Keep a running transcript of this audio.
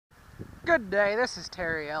Good day, this is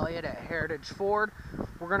Terry Elliott at Heritage Ford.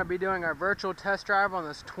 We're going to be doing our virtual test drive on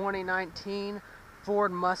this 2019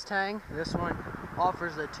 Ford Mustang. This one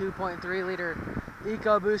offers the 2.3 liter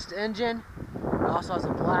EcoBoost engine. It also has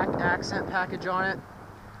a black accent package on it.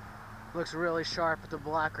 Looks really sharp with the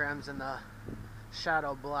black rims and the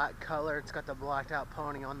shadow black color. It's got the blacked out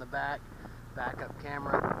pony on the backup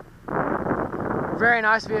camera. Very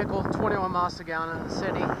nice vehicle, 21 miles to gallon in the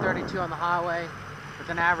city, 32 on the highway, with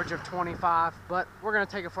an average of 25, but we're going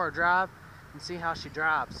to take it for a drive and see how she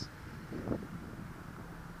drives.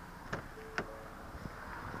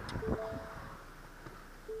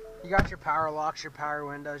 You got your power locks, your power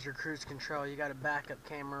windows, your cruise control, you got a backup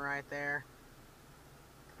camera right there.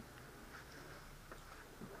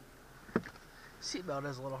 Seatbelt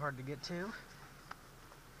is a little hard to get to.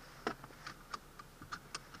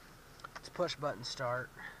 It's push button start.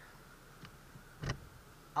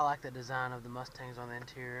 I like the design of the Mustangs on the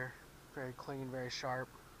interior. Very clean, very sharp.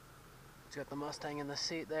 It's got the Mustang in the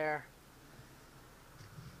seat there.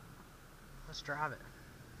 Let's drive it.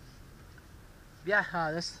 Yeah,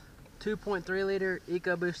 this 2.3 liter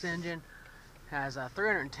EcoBoost engine has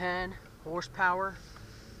 310 horsepower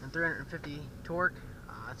and 350 torque.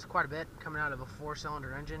 It's quite a bit coming out of a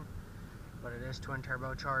 4-cylinder engine, but it is twin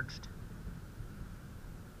turbocharged.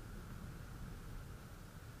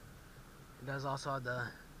 It does also have the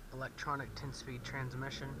electronic 10-speed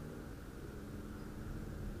transmission.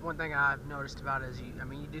 One thing I've noticed about it is,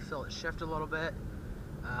 you do feel it shift a little bit,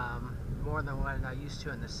 more than what I'm used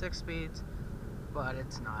to in the 6 speeds, but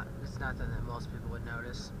it's nothing that most people would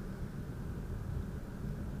notice.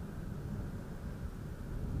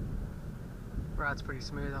 Ride's pretty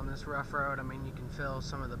smooth on this rough road. You can feel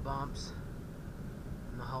some of the bumps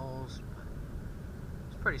and the holes, but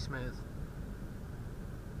it's pretty smooth.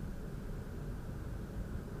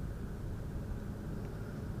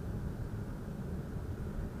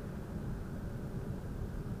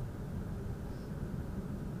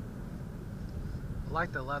 I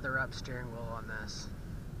like the leather up steering wheel on this.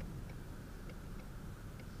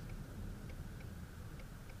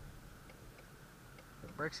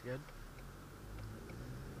 Brake's good.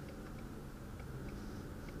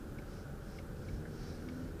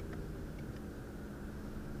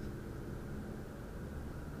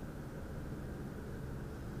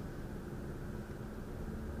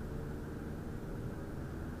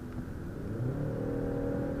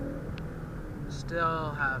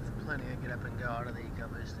 Still have plenty of get up and go out of the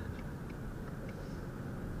EcoBoost engine.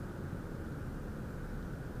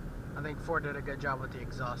 I think Ford did a good job with the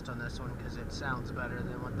exhaust on this one because it sounds better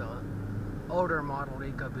than what the older modeled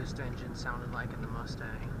EcoBoost engine sounded like in the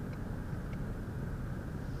Mustang.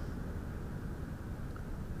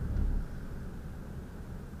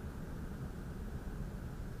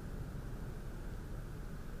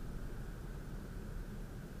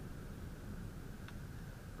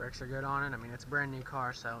 Brakes are good on it. It's a brand new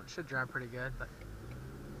car, so it should drive pretty good, but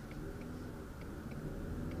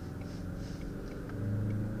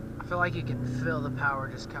I feel like you can feel the power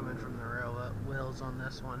just coming from the real wheels on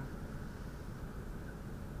this one.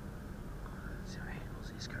 Let's see how it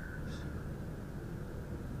handles these curves.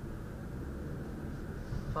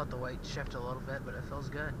 Felt the weight shift a little bit, but it feels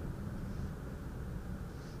good.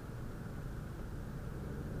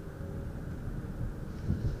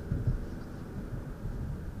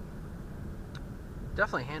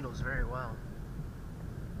 Definitely handles very well.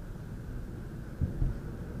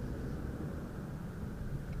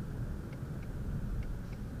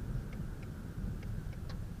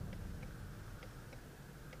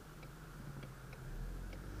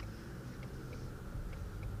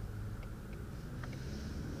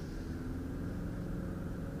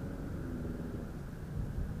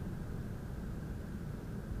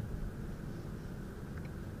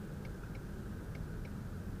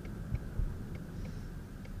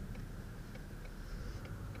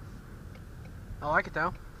 I like it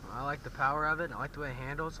though. I like the power of it. I like the way it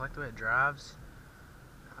handles. I like the way it drives.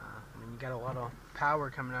 You got a lot of power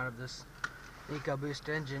coming out of this EcoBoost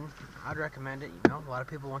engine. I'd recommend it. A lot of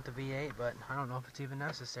people want the V8, but I don't know if it's even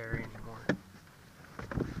necessary anymore.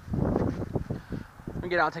 Let me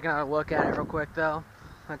get out, take another look at it real quick though.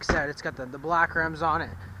 Like I said, it's got the black rims on it,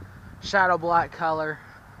 shadow black color.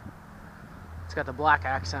 It's got the black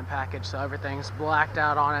accent package, so everything's blacked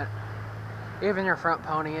out on it. Even your front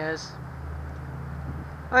pony is.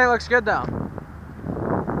 I think it looks good though.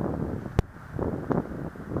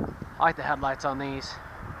 I like the headlights on these.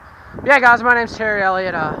 But yeah, guys, my name's Terry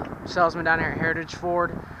Elliott, salesman down here at Heritage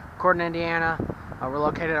Ford, Gordon, Indiana. We're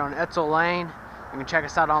located on Etzel Lane. You can check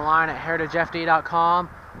us out online at heritagefd.com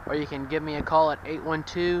or you can give me a call at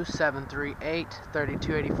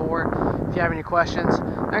 812-738-3284 if you have any questions.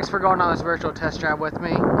 Thanks for going on this virtual test drive with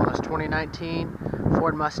me on this 2019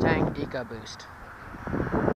 Ford Mustang Ecoboost.